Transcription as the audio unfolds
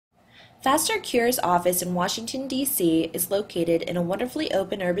FasterCures office in Washington, D.C. is located in a wonderfully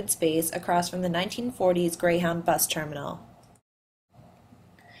open urban space across from the 1940s Greyhound bus terminal.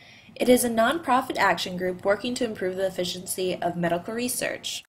 It is a nonprofit action group working to improve the efficiency of medical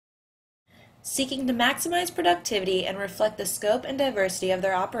research. Seeking to maximize productivity and reflect the scope and diversity of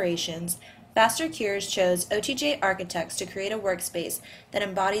their operations, FasterCures chose OTJ architects to create a workspace that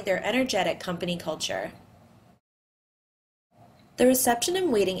embodied their energetic company culture. The reception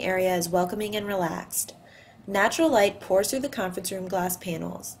and waiting area is welcoming and relaxed. Natural light pours through the conference room glass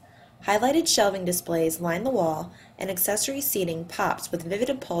panels. Highlighted shelving displays line the wall, and accessory seating pops with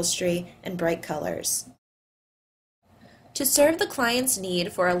vivid upholstery and bright colors. To serve the client's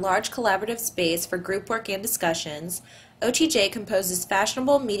need for a large collaborative space for group work and discussions, OTJ composes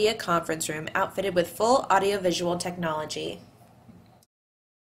fashionable media conference room outfitted with full audiovisual technology.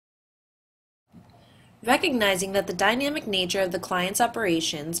 Recognizing that the dynamic nature of the client's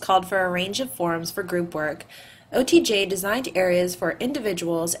operations called for a range of forms for group work, OTJ designed areas for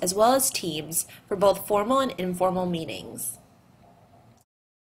individuals as well as teams for both formal and informal meetings.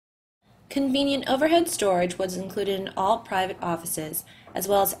 Convenient overhead storage was included in all private offices, as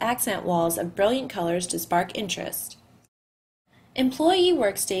well as accent walls of brilliant colors to spark interest. Employee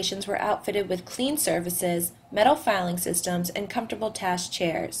workstations were outfitted with clean surfaces, metal filing systems, and comfortable task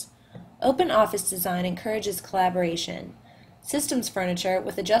chairs. Open office design encourages collaboration. Systems furniture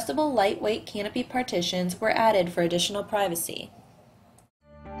with adjustable lightweight canopy partitions were added for additional privacy.